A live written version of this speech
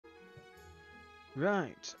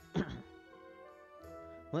Right.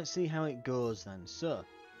 Let's see how it goes then. So,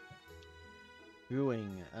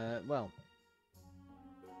 brewing. Well,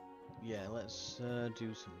 yeah, let's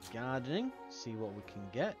do some gardening, see what we can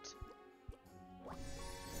get.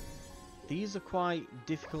 These are quite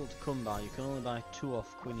difficult to come by. You can only buy 2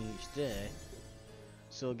 off Quinn each day,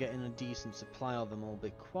 so getting a decent supply of them will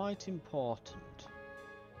be quite important.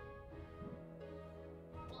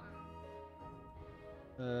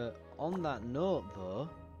 On that note though,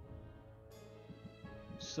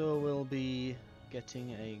 so we'll be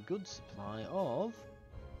getting a good supply of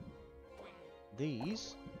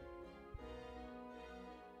these,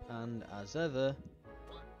 and as ever,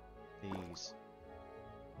 these.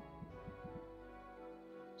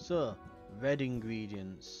 So, red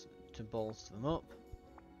ingredients to bolster them up.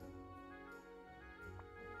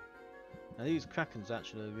 Now these Krakens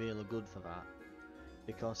actually are really good for that,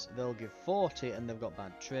 because they'll give 40 and they've got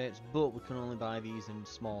bad traits, but we can only buy these in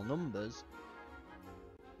small numbers,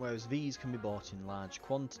 whereas these can be bought in large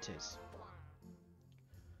quantities.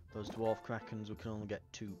 Those dwarf Krakens we can only get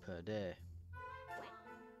 2 per day.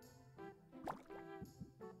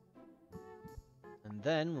 And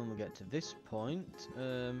then when we get to this point,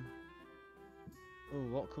 oh,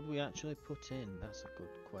 what could we actually put in? That's a good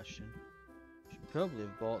question. Should probably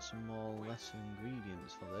have bought some more lesser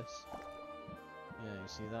ingredients for this. Yeah, you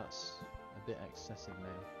see that's a bit excessive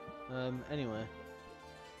now. Anyway,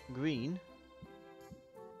 green.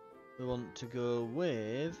 We want to go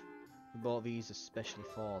with. We bought these especially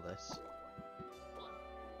for this.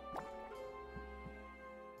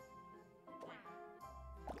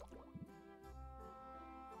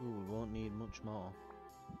 Ooh, we won't need much more.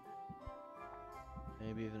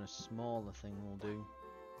 Maybe even a smaller thing will do.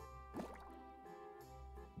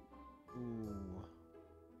 Ooh.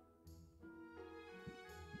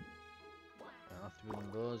 I'll have to be one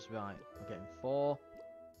of those. Right, we're getting 4.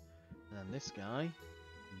 And then this guy, in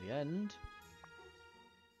the end.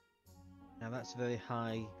 Now that's a very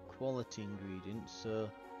high quality ingredient, so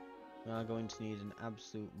we are going to need an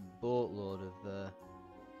absolute boatload of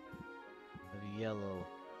yellow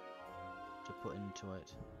to put into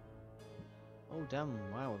it. Oh damn,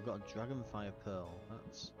 wow, we've got a Dragonfire Pearl.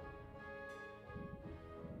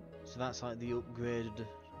 That's like the upgraded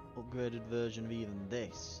version of even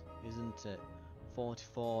this, isn't it?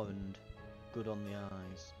 44 and good on the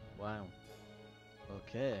eyes. Wow.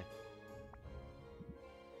 Okay.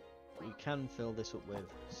 We can fill this up with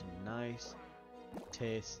some nice,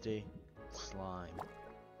 tasty slime.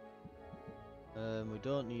 We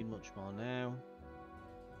don't need much more now.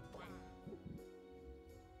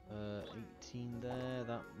 18 there,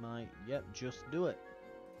 that might, yep, just do it.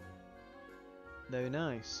 Very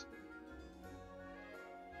nice.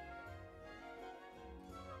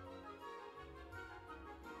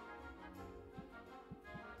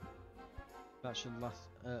 That should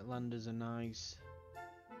land us a nice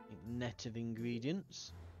net of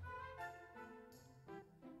ingredients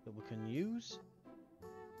that we can use.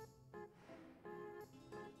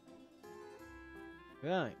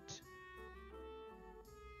 Right.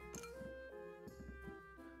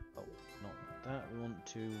 Oh, not that. We want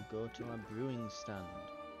to go to our brewing stand.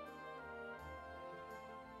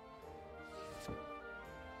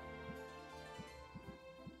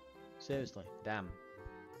 Seriously, damn.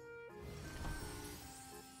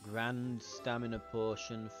 Grand stamina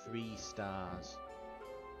potion, 3 stars.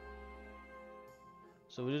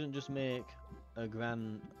 So we didn't just make a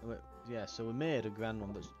grand... yeah, so we made a grand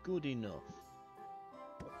one that's good enough.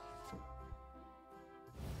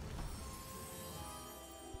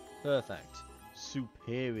 Perfect.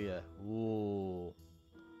 Superior. Whoa.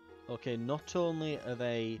 Okay, not only are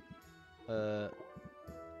they... so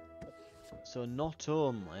not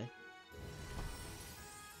only...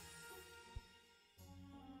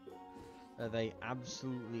 are they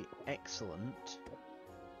absolutely excellent,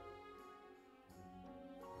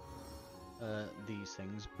 these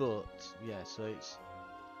things, but yeah, so it's,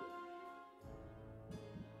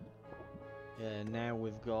 yeah, now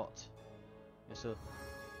we've got, yeah, so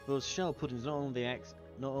those shell puddings not only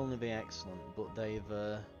excellent, but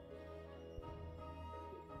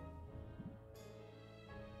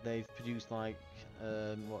they've produced like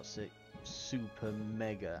what's it, super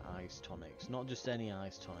mega ice tonics. Not just any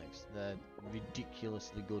ice tonics, they're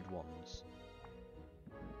ridiculously good ones.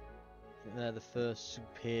 I think they're the first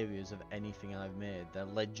superiors of anything I've made. They're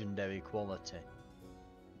legendary quality.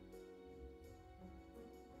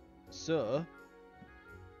 So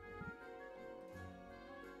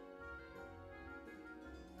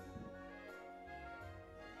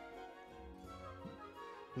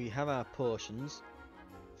we have our potions.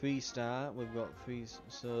 3 star, we've got 3,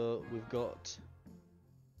 so we've got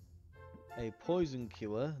a poison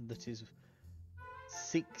cure that is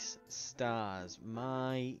 6 stars.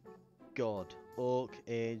 My god. Oak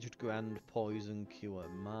aged grand poison cure.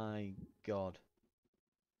 My god.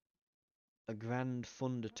 A grand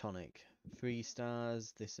thunder tonic. 3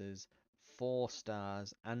 stars. This is 4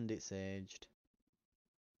 stars and it's aged.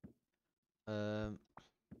 And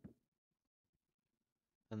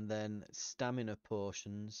then stamina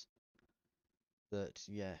potions that,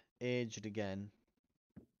 yeah, aged again.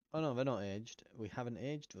 Oh no, they're not aged. We haven't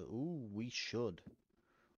aged. Ooh, we should.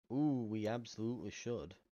 Ooh, we absolutely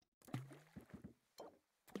should.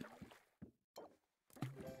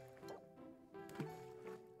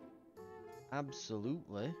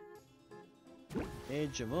 Absolutely.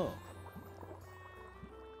 Age them up.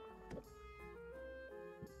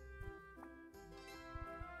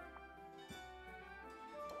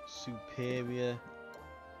 Superior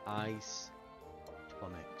ice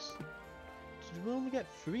tonics. Did we only get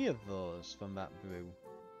 3 of those from that brew?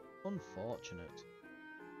 Unfortunate.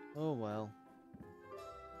 Oh well.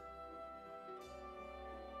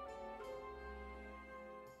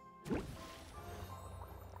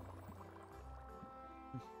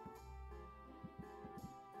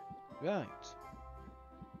 Right.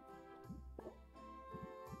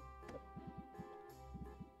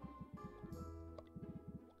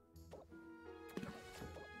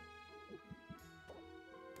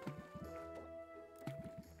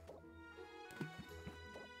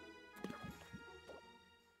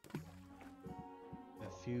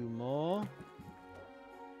 A few more.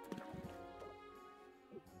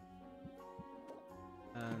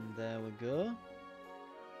 And there we go.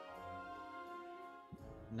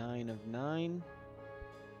 9 of 9.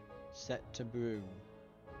 Set to brew.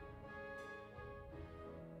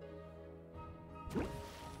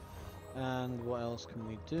 And what else can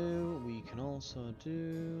we do? We can also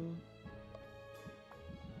do...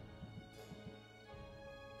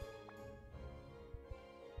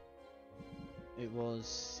 It was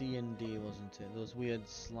C and D, wasn't it? Those weird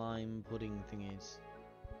slime pudding thingies.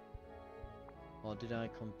 Or did I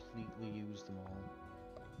completely use them all?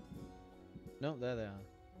 No, there they are.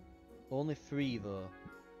 Only 3 though.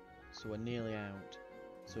 So we're nearly out.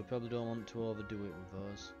 So we probably don't want to overdo it with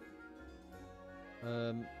those.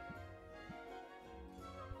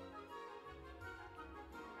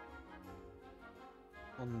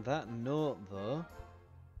 On that note though,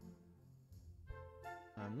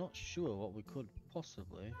 I'm not sure what we could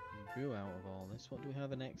possibly brew out of all this. What do we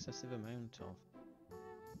have an excessive amount of?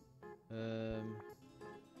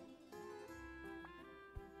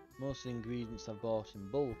 Most of the ingredients I've bought in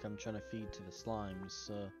bulk I'm trying to feed to the slimes,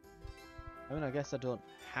 so... I mean, I guess I don't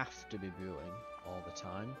have to be brewing all the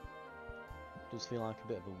time. It does feel like a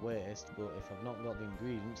bit of a waste, but if I've not got the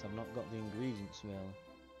ingredients, I've not got the ingredients, really.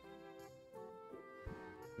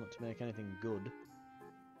 Not to make anything good.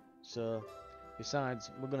 So,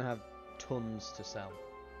 besides, we're going to have tons to sell.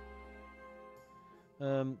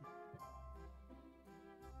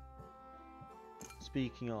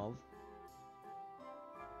 Speaking of...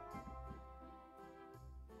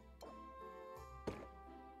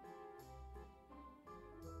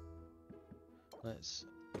 Let's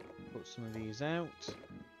put some of these out.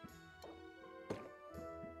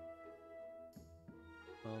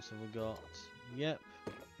 Also we got, yep.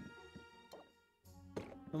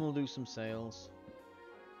 And we'll do some sales.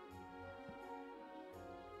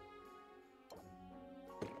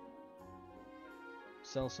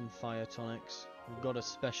 Sell some fire tonics. We've got a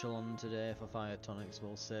special on today for fire tonics,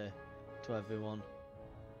 we'll say to everyone.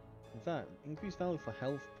 In fact, increased value for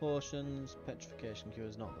health potions, petrification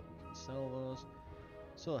cures, not that we can sell those.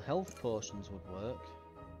 So health potions would work.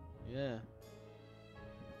 Yeah.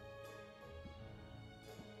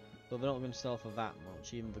 But they're not going to sell for that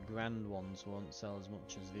much. Even the grand ones won't sell as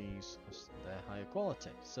much as these because they're higher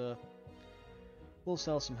quality. So we'll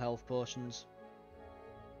sell some health potions.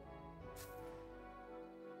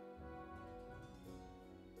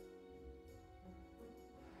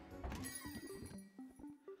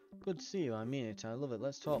 Good to see you, I mean it, I love it.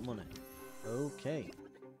 Let's talk money. Okay.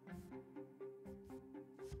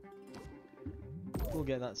 We'll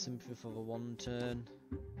get that sympathy for the 1 turn.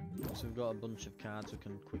 So we've got a bunch of cards we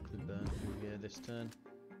can quickly burn through here this turn.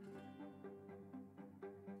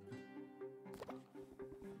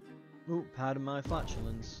 Oh, pardon my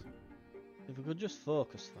flatulence. If we could just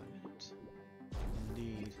focus for a minute.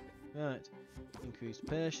 Indeed. Right. Increased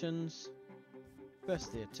patience. Press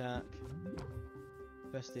the attack.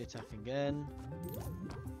 Press the attack again.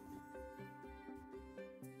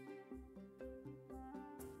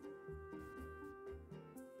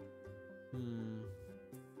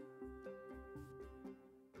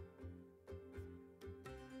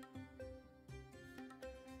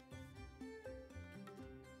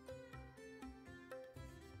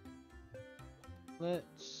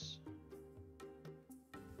 let's...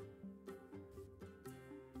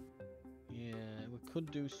 Yeah, we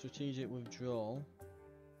could do strategic withdrawal.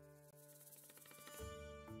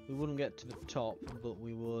 We wouldn't get to the top, but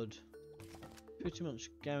we would pretty much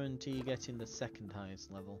guarantee getting the second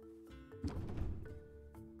highest level.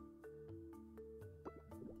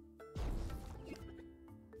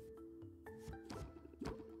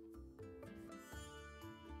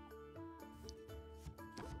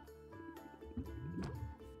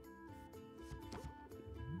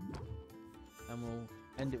 And we'll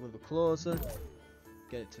end it with a closer,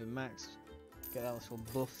 get it to the max, get that little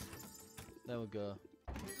buff. There we go.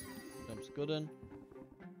 Jumps good.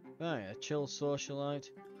 Right, a chill socialite.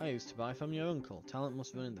 I used to buy from your uncle. Talent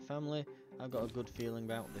must run in the family. I've got a good feeling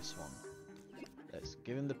about this one. Let's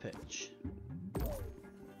give him the pitch.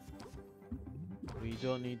 We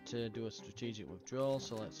don't need to do a strategic withdrawal,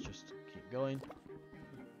 so let's just keep going.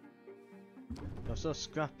 You're so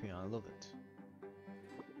scrappy, I love it.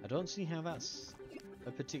 I don't see how that's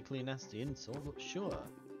a particularly nasty insult, but sure.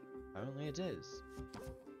 Apparently it is.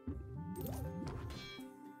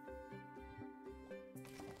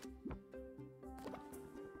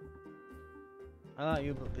 I like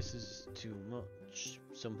you, but this is too much.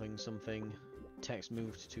 Something, something. Text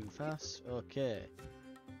moved too fast. Okay.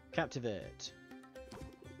 Captivate.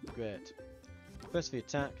 Great. Press the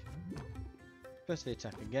attack. Press the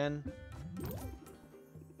attack again.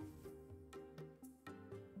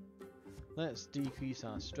 Let's decrease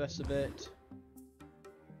our stress a bit.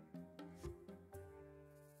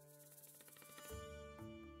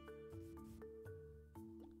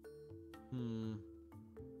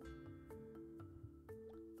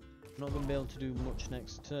 Not going to be able to do much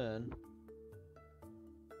next turn.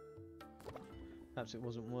 Perhaps it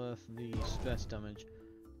wasn't worth the stress damage.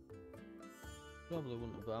 Probably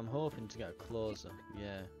wouldn't have, but I'm hoping to get a closer.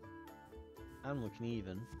 Yeah. And we can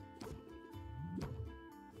even.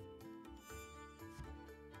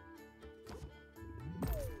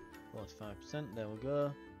 %, there we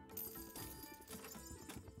go.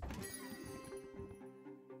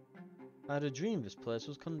 I had a dream this place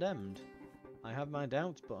was condemned. I have my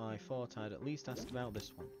doubts, but I thought I'd at least ask about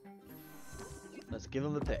this one. Let's give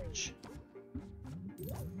him the pitch.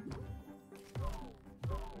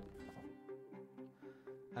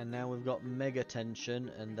 And now we've got mega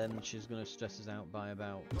tension, and then she's going to stress us out by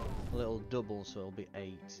about a little double, so it'll be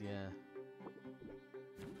 8, yeah.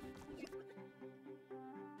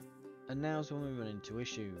 And now's when we run into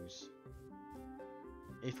issues.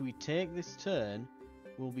 If we take this turn,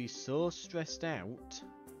 we'll be so stressed out,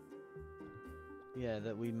 yeah,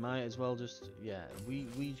 that we might as well just, yeah,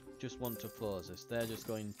 we just want to close this. They're just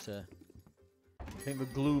going to, I think the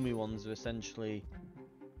gloomy ones are essentially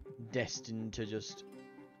destined to just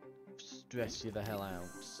stress you the hell out,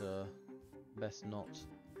 so best not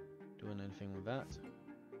doing anything with that.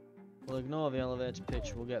 We'll ignore the elevator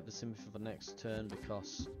pitch, we'll get the sympathy for the next turn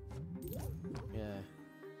because, yeah,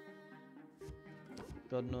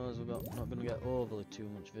 God knows we're not going to get overly too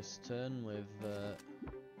much this turn with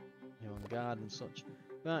you know, on guard and such.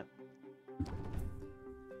 Right.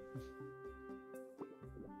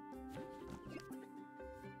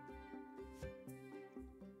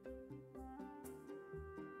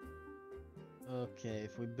 Okay,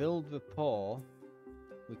 if we build rapport,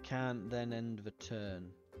 we can't then end the turn.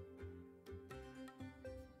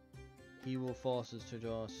 He will force us to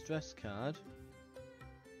draw a stress card.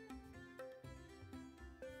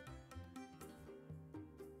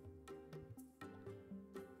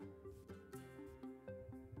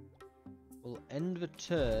 We'll end the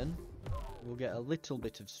turn, we'll get a little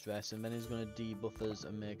bit of stress, and then he's going to debuff us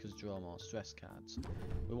and make us draw more stress cards.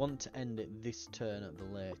 We want to end it this turn at the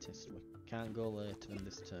latest. We can't go later than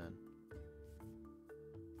this turn.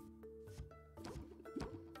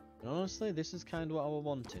 And honestly, this is kind of what I was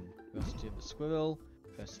wanting. Velocity of the squirrel,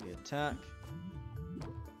 press the attack.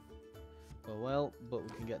 Oh well, but we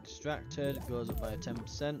can get distracted. It goes up by a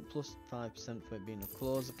 10%, plus 5% for it being a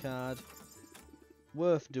closer card.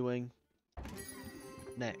 Worth doing.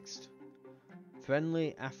 Next.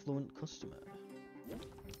 Friendly, affluent customer.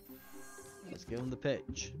 Let's give him the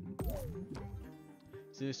pitch.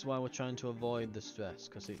 See, this is why we're trying to avoid the stress,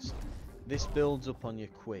 because this builds up on you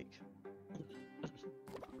quick.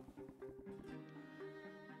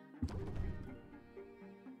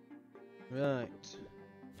 Right.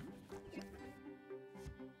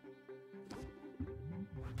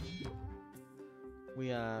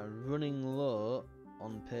 We are running low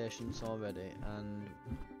on patience already, and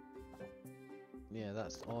yeah,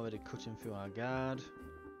 that's already cutting through our guard.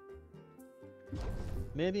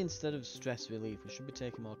 Maybe instead of stress relief, we should be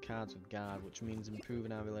taking more cards with guard, which means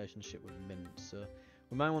improving our relationship with Mint. So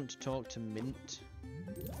we might want to talk to Mint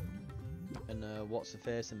and what's the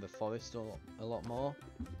face in the forest a lot more.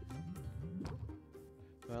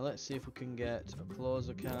 Well, let's see if we can get a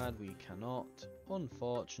closer card. We cannot.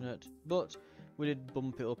 Unfortunate, but we did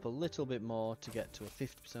bump it up a little bit more to get to a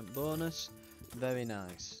 50% bonus. Very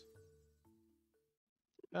nice.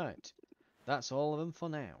 Right, that's all of them for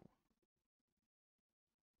now.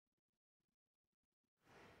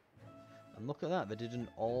 And look at that, they didn't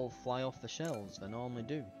all fly off the shelves, they normally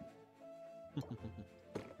do.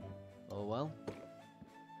 Oh well.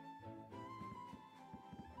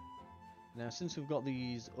 Now, since we've got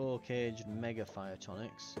these oak-aged mega fire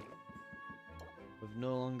tonics, we've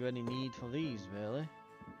no longer any need for these, really.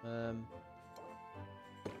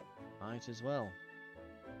 Might as well.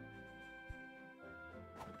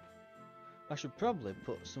 I should probably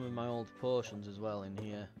put some of my old potions as well in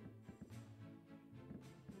here.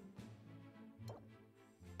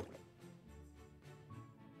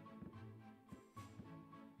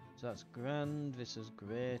 So that's grand, this is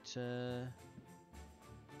greater.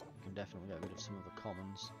 We can definitely get rid of some of the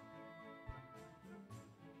commons.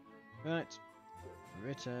 Right,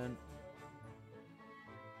 return.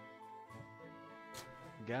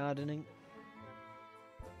 Gardening.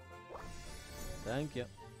 Thank you.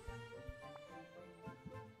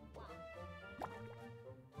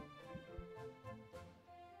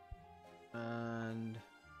 And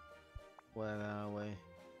where are we?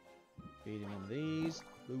 Feeding one of these.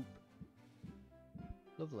 Boop.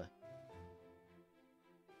 Lovely.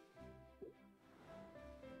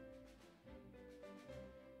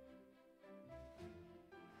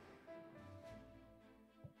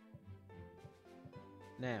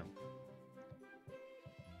 Now,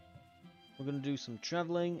 we're going to do some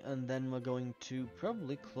travelling and then we're going to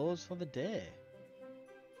probably close for the day.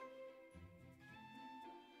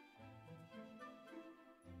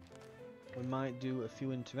 We might do a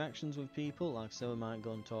few interactions with people, like so we might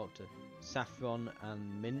go and talk to Saffron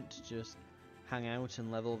and Mint, just hang out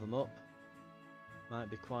and level them up.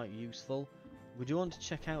 Might be quite useful. We do want to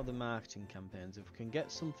check out the marketing campaigns. If we can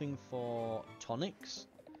get something for tonics,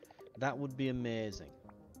 that would be amazing.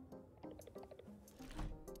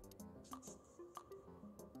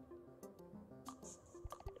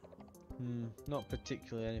 Not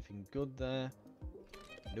particularly anything good there.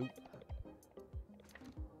 Nope.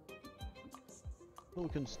 But we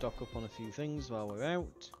can stock up on a few things while we're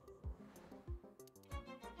out.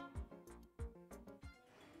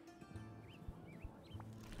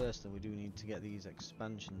 Firstly, we do need to get these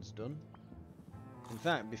expansions done. In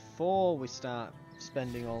fact, before we start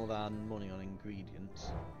spending all of our money on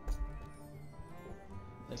ingredients,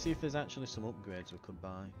 let's see if there's actually some upgrades we could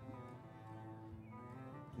buy.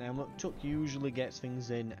 Now, Muktuk usually gets things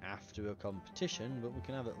in after a competition, but we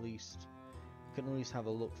can have at least have a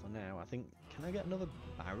look for now. I think, can I get another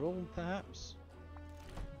barrel, perhaps?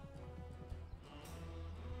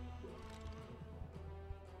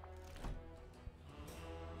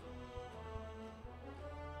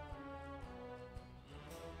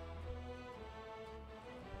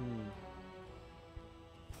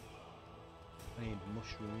 I need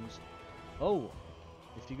mushrooms. Oh!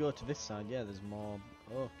 If you go to this side, yeah, there's more.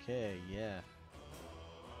 Okay, yeah.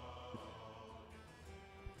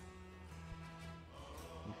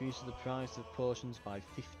 Increases the price of potions by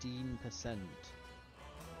 15%.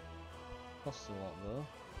 Costs a lot though.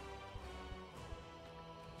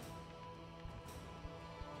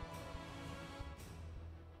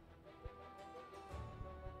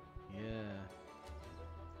 Yeah.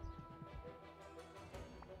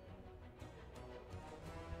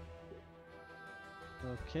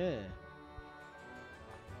 Okay.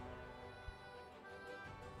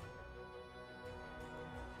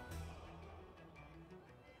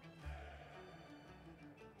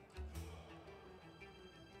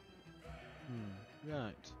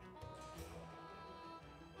 Right.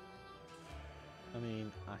 I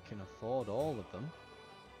mean, I can afford all of them.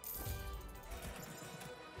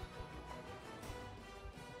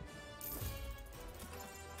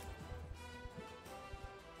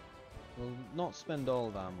 We'll not spend all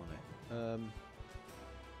of our money.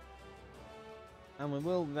 And we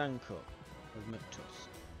will rank up with Mictus.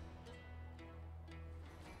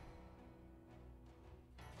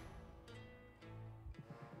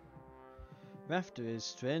 Rafter is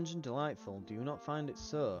strange and delightful, do you not find it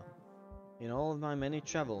so? In all of my many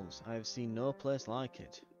travels, I have seen no place like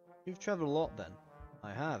it. You've travelled a lot then.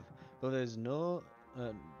 I have, but it is not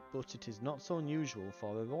so unusual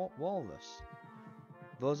for a walrus.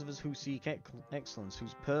 Those of us who seek excellence, who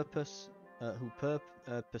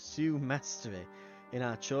pursue mastery, in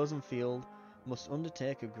our chosen field, must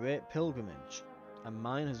undertake a great pilgrimage, and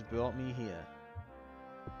mine has brought me here.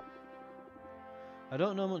 I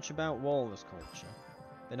don't know much about walrus culture,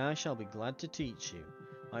 then I shall be glad to teach you.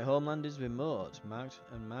 My homeland is remote,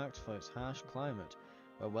 marked for its harsh climate,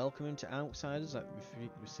 where welcoming to outsiders that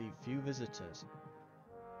receive few visitors.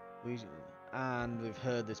 We've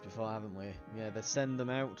heard this before, haven't we? Yeah, they send them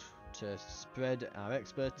out to spread our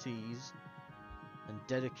expertise and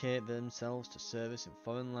dedicate themselves to service in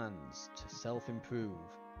foreign lands, to self-improve.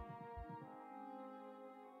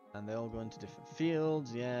 And they all go into different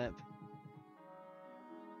fields, yep.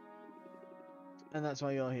 And that's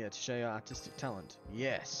why you're here, to show your artistic talent.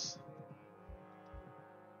 Yes!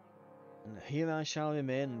 And here I shall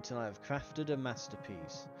remain until I have crafted a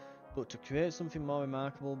masterpiece. But to create something more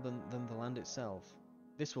remarkable than the land itself,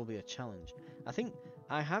 this will be a challenge. I think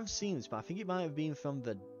I have seen this, but I think it might have been from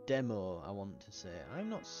the demo, I want to say. I'm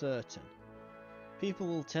not certain. People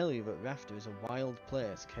will tell you that Rafter is a wild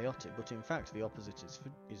place, chaotic, but in fact the opposite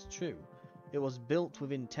is true. It was built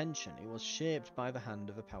with intention, it was shaped by the hand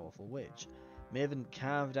of a powerful witch. Maven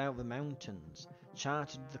carved out the mountains,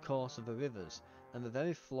 charted the course of the rivers, and the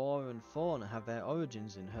very flora and fauna have their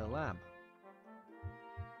origins in her lab.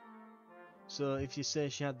 So if you say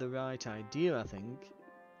she had the right idea, I think.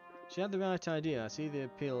 She had the right idea. I see the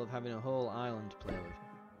appeal of having a whole island to play with.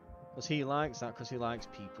 Because he likes that, because he likes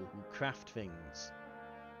people who craft things.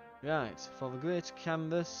 Right, for the greater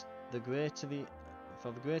canvas, the greater the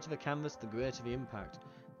canvas, the greater the impact.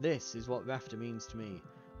 This is what Rafter means to me.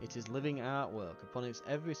 It is living artwork. Upon its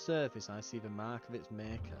every surface I see the mark of its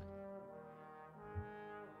maker.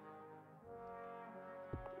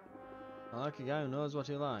 I like a guy who knows what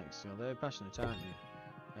he likes. You're very passionate, aren't you?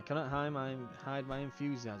 I cannot hide my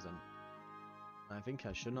enthusiasm. I think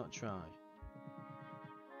I should not try.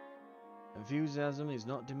 Enthusiasm is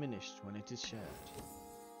not diminished when it is shared.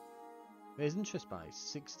 Raise interest by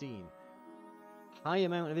 16. High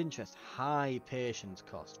amount of interest, high patience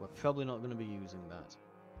cost. We're probably not going to be using that.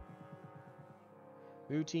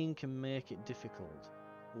 Routine can make it difficult,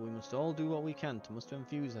 but we must all do what we can to muster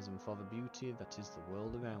enthusiasm for the beauty that is the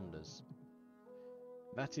world around us.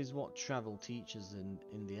 That is what travel teaches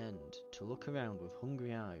in the end, to look around with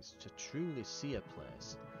hungry eyes, to truly see a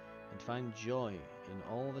place, and find joy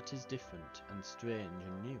in all that is different and strange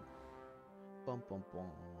and new. Bum bum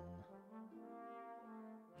bum.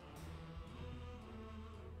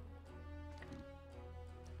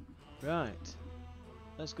 Right,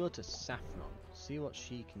 let's go to Saffron, see what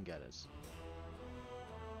she can get us.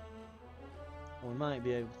 Or we might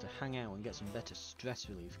be able to hang out and get some better stress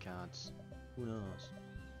relief cards. Who knows?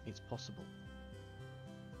 It's possible.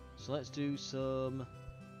 So let's do some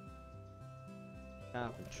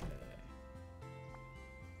carpentry.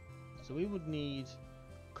 So we would need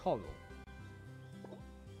coral.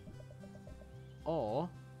 Or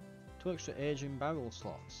 2 extra aging barrel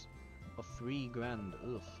slots for 3 grand.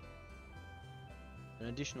 Ugh. An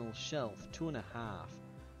additional shelf, 2.5.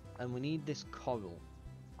 And we need this coral,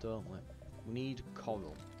 don't we? We need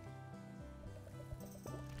coral.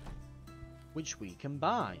 Which we can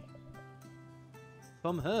buy.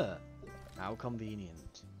 From her. How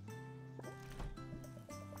convenient.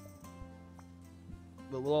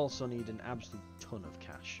 But we'll also need an absolute ton of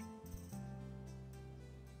cash.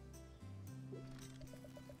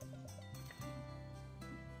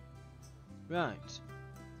 Right.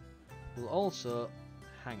 We'll also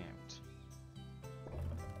hang out.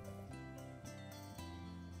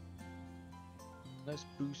 Let's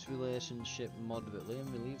boost relationship moderately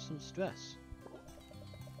and relieve some stress.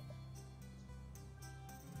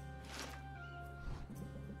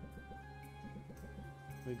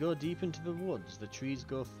 We go deep into the woods, the trees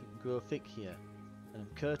grow thick here,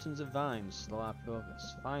 and curtains of vines slow our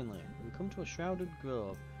progress. Finally, we come to a shrouded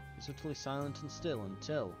grove. It's utterly silent and still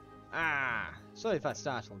until... Ah! Sorry if I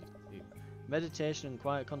startled you. Meditation and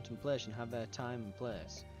quiet contemplation have their time and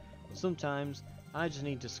place, but sometimes I just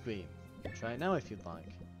need to scream. Try it now if you'd like.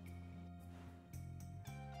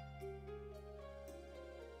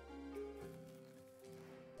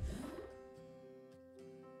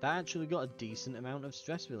 That actually got a decent amount of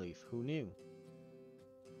stress relief, who knew?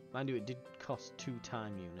 Mind you, it did cost 2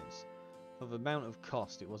 time units. For the amount of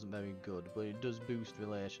cost, it wasn't very good, but it does boost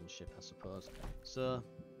relationship, I suppose. So,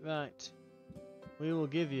 right. We will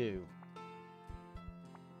give you...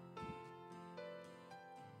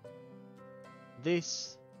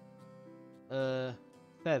 this...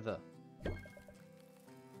 feather.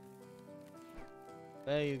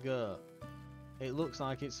 There you go. It looks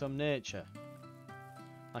like it's from nature.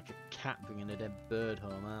 Like a cat bringing a dead bird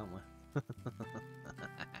home, aren't we?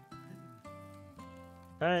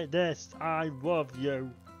 Take this, I love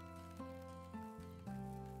you.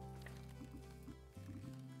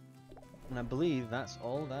 And I believe that's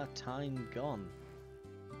all of our time gone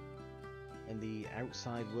in the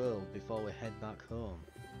outside world before we head back home.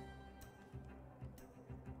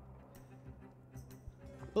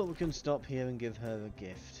 But we can stop here and give her a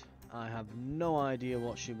gift. I have no idea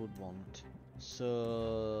what she would want.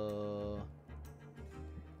 So...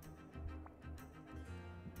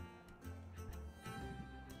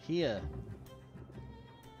 here.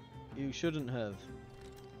 You shouldn't have.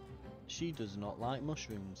 She does not like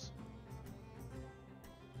mushrooms.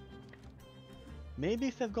 Maybe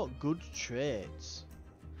if they've got good traits.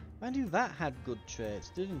 Mind you, that had good traits,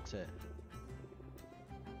 didn't it?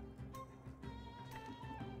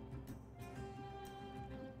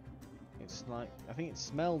 It's like, I think it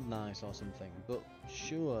smelled nice or something, but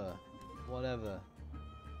sure, whatever.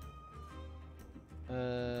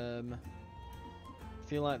 I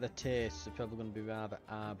feel like the tastes are probably going to be rather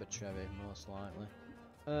arbitrary, most likely.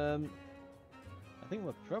 I think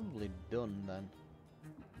we're probably done then.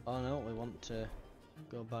 Oh no, we want to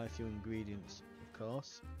go buy a few ingredients, of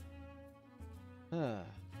course. Now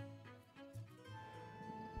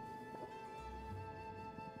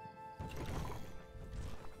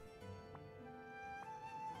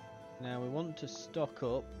we want to stock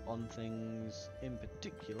up on things in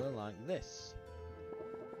particular like this.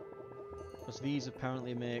 Because these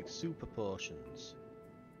apparently make super potions.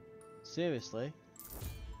 Seriously?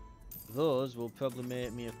 Those will probably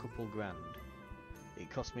make me a couple grand. It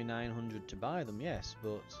cost me 900 to buy them, yes,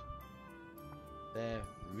 but they're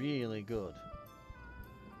really good.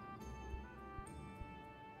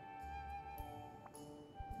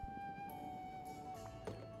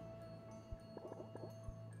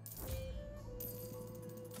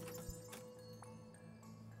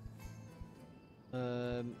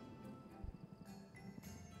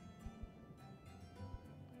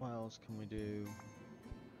 What else can we do?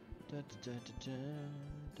 Da, da, da, da,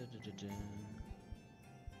 da, da, da, da.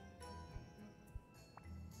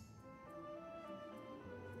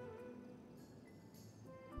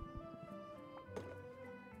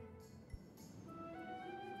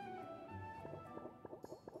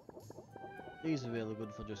 These are really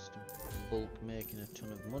good for just bulk making a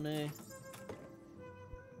ton of money.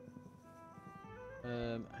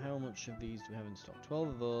 How much of these do we have in stock? 12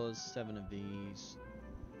 of those, 7 of these,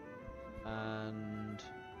 and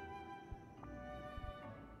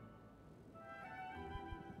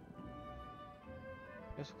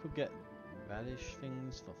I guess we could get radish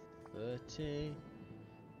things for 30,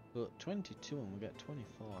 but 22 and we get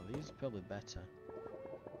 24. These are probably better.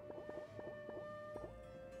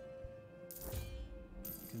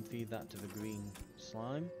 Can feed that to the green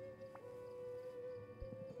slime.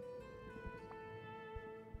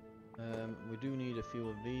 We do need a few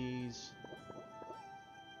of these.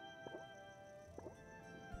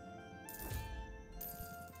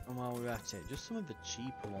 And while we're at it, just some of the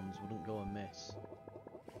cheaper ones wouldn't go amiss.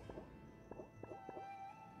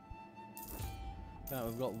 Right,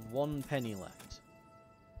 we've got 1 penny left.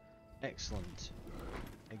 Excellent.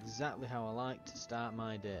 Exactly how I like to start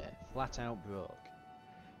my day. Flat out broke.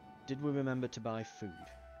 Did we remember to buy food?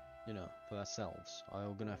 You know, for ourselves. Or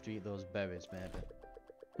we're gonna have to eat those berries, maybe.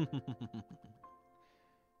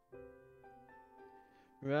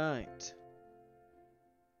 Right.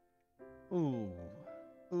 Ooh.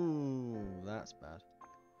 Ooh, that's bad.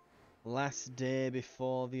 Last day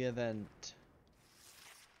before the event.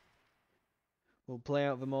 We'll play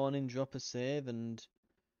out the morning, drop a save, and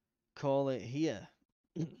call it here.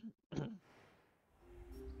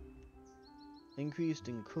 Increased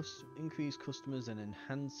customers and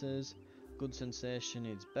enhancers. Good sensation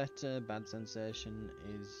is better. Bad sensation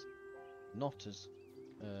is not as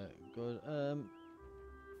good.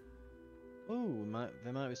 Ooh,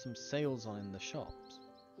 there might be some sales on in the shops.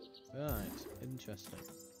 Right, interesting.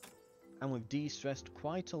 And we've de-stressed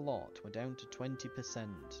quite a lot. We're down to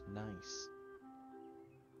 20%. Nice.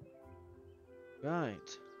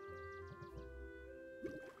 Right.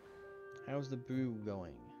 How's the brew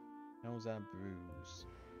going? How's our brews?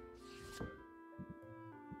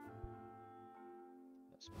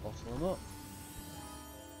 Let's bottle them up.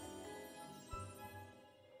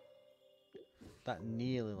 That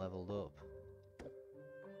nearly leveled up.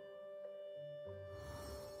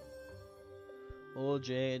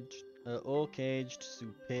 Oak-aged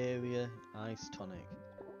superior ice tonic.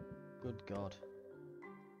 Good God.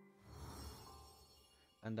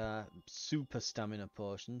 And our super stamina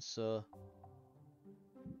potions, so...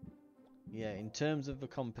 yeah, in terms of the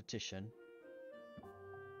competition...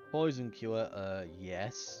 Poison cure,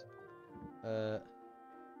 yes.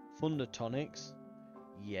 Thunder tonics,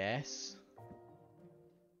 Yes.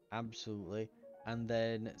 Absolutely. And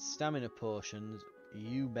then stamina potions,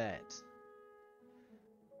 you bet.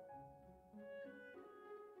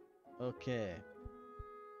 Okay.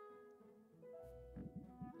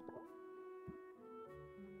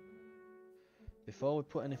 Before we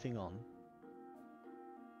put anything on,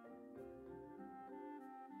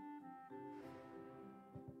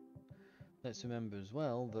 let's remember as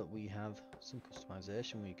well that we have some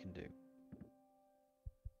customization we can do.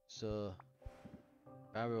 So,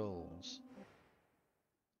 barrels.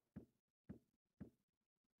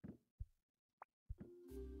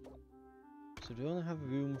 So do we only have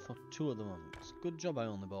room for 2 of the monks? Good job I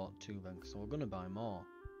only bought 2 then, so we're gonna buy more.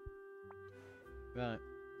 Right.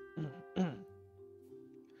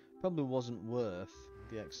 Probably wasn't worth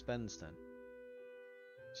the expense then.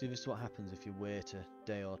 See, this is what happens if you wait a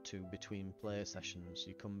day or 2 between play sessions.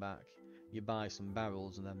 You come back, you buy some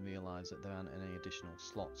barrels and then realise that there aren't any additional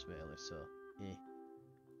slots really, so yeah.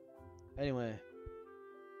 Anyway,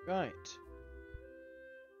 right.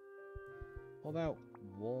 What about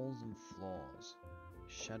walls and floors?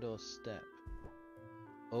 Shadow step.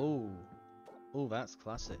 Oh, oh, that's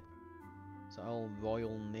classy. It's all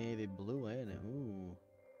royal navy blue, ain't it? Ooh,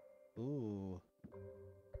 ooh.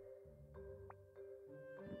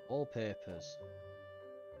 Wallpapers.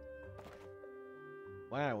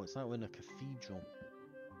 Wow, it's like we're in a cathedral.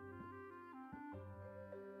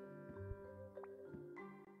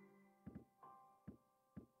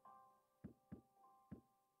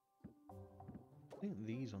 I think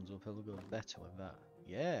these ones will probably go better with that.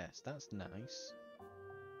 Yes, that's nice.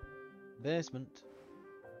 Basement.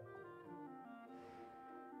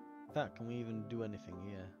 In fact, can we even do anything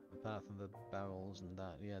here? Apart from the barrels and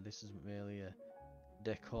that. Yeah, this isn't really a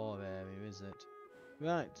decor area, is it?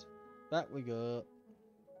 Right, back we go.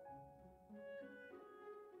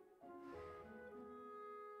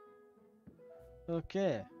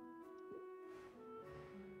 Okay.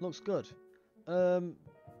 Looks good.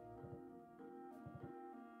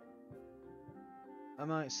 I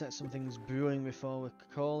might set some things brewing before we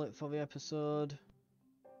call it for the episode.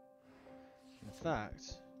 In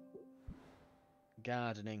fact,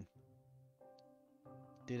 gardening.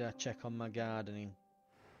 Did I check on my gardening?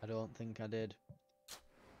 I don't think I did.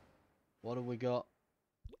 What have we got?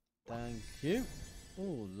 Thank you.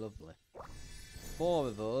 Oh, lovely. 4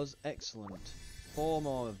 of those. Excellent. 4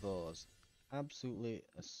 more of those. Absolutely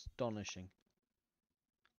astonishing.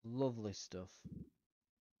 Lovely stuff.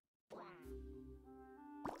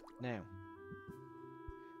 Now,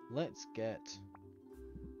 let's get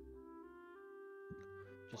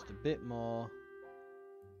just a bit more.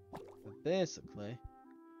 But basically,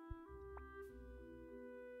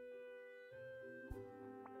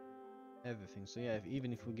 everything. So yeah,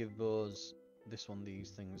 even if we give this one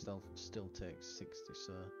these things, they'll still take 60.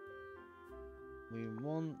 So we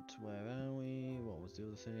want, where are we? What was the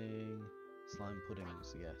other thing? Slime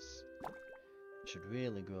puddings, yes. Should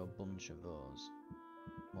really grow a bunch of those,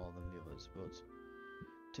 more than the others, but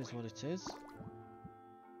it is what it is.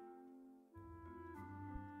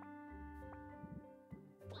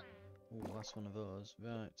 Ooh, last one of those,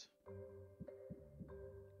 right.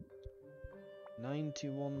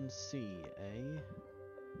 91C, eh?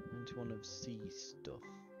 91 of C stuff.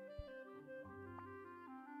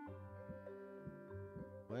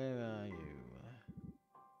 Where are you?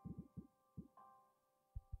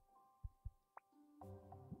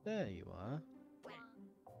 There you are.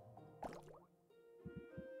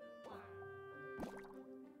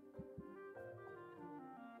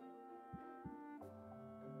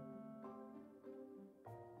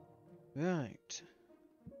 Right.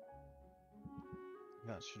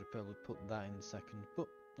 That should have probably put that in second, but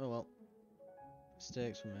oh well.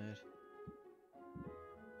 Mistakes were made.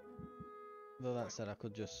 Though that said, I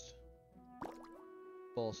could just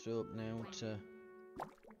bolster up now to,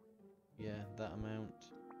 yeah, that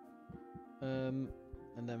amount. And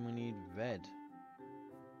then we need red.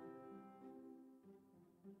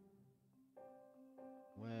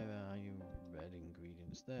 Where are you, red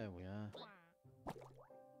ingredients? There we are.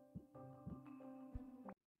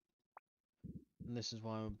 And this is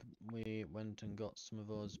why we went and got some of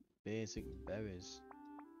those basic berries.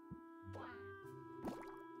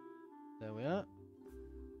 There we are.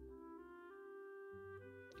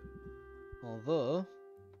 Although,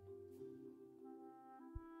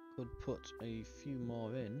 could put a few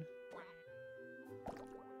more in.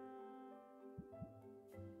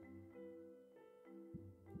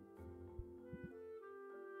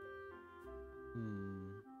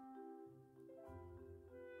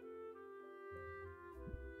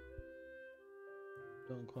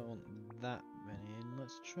 Don't quite want that many in.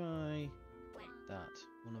 Let's try that.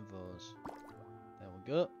 One of those. There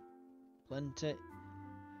we go. Plenty.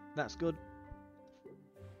 That's good.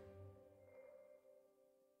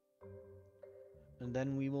 And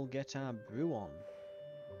then we will get our brew on.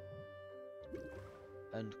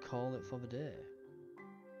 And call it for the day.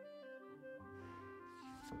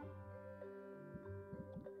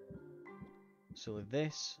 So with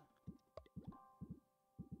this,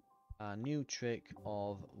 our new trick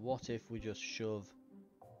of what if we just shove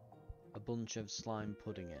a bunch of slime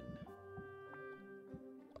pudding in.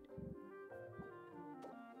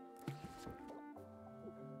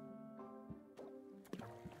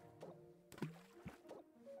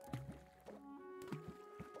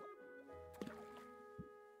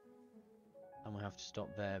 And we have to stop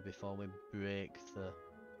there before we break the...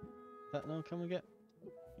 That now, can we get...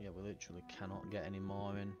 Yeah, we literally cannot get any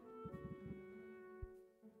more in.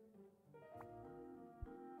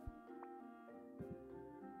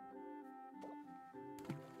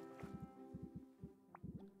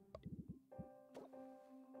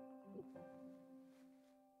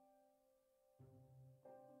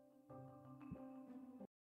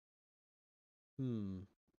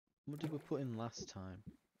 What did we put in last time?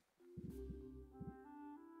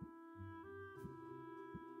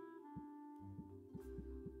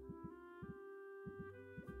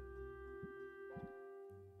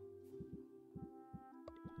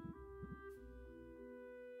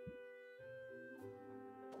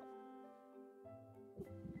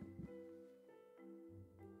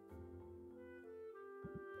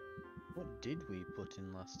 What did we put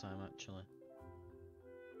in last time, actually?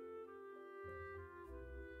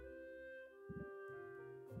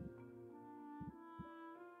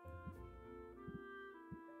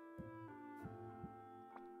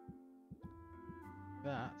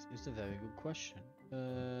 That is a very good question.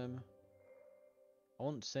 I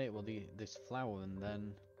want to say it will be this flower and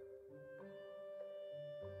then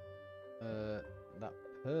that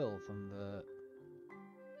pearl from the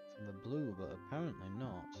blue, but apparently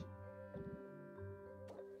not.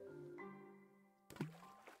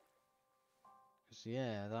 Because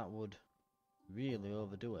yeah, that would really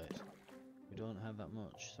overdo it. We don't have that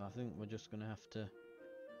much, so I think we're just gonna have to...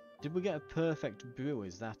 Did we get a perfect brew?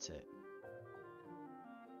 Is that it?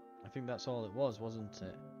 I think that's all it was, wasn't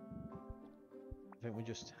it? I think we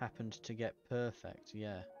just happened to get perfect,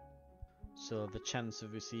 yeah. So the chance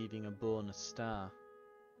of receiving a bonus star.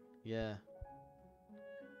 Yeah.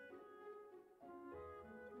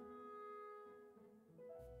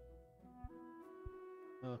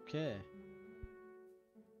 Okay.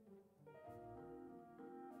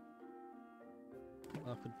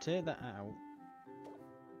 I could take that out.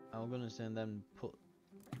 I'm gonna say and then put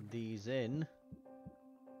these in.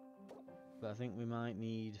 But I think we might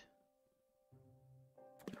need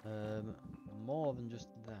more than just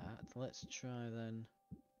that. Let's try then.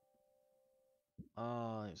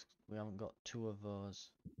 Oh, we haven't got two of those.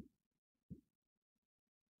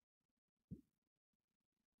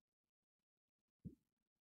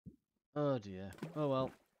 Oh dear. Oh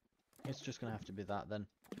well. It's just gonna have to be that then.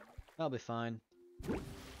 That'll be fine.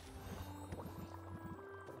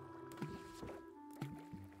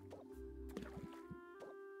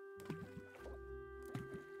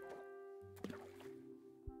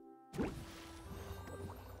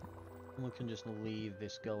 And we can just leave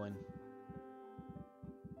this going.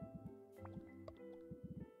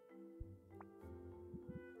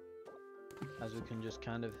 As we can just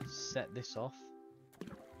kind of set this off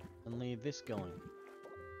and leave this going.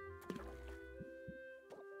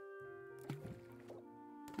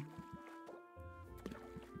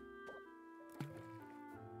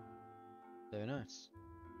 Very nice.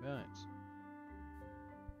 Right.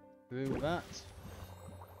 Brew that.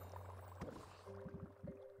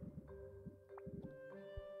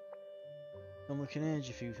 And we can age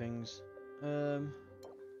a few things. Can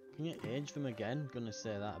you age them again? Gonna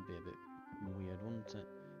say that'd be a bit weird, wouldn't it?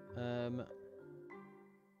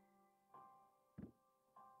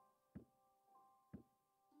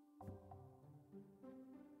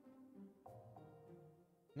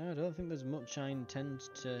 No, I don't think there's much I intend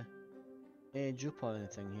to age up or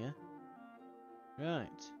anything here.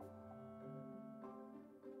 Right.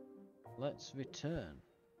 Let's return.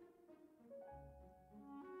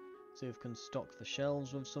 See if we can stock the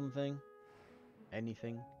shelves with something.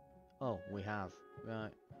 Anything. Oh, we have.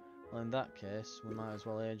 Right. Well, in that case, we might as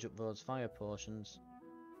well age up those fire potions.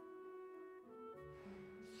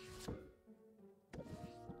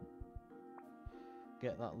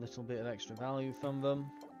 Get that little bit of extra value from them.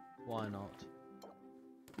 Why not?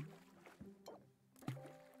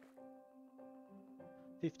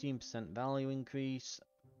 15% value increase.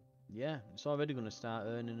 Yeah, it's already going to start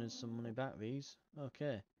earning us some money back, these.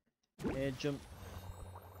 Okay. Here, jump.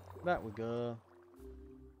 Back we go.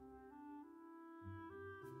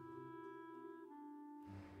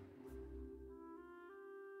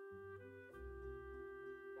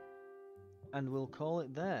 And we'll call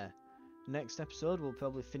it there. Next episode, we'll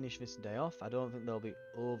probably finish this day off. I don't think there'll be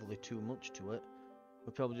overly too much to it.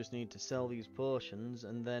 We'll probably just need to sell these potions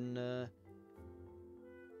and then...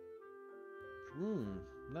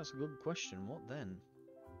 that's a good question. What then?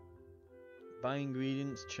 Buy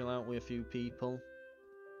ingredients, chill out with a few people,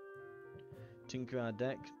 tinker our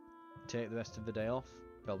deck, take the rest of the day off.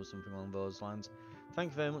 Probably something along those lines.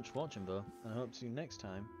 Thank you very much for watching though, and I hope to see you next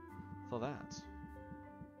time for that.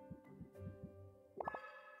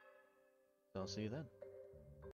 So I'll see you then.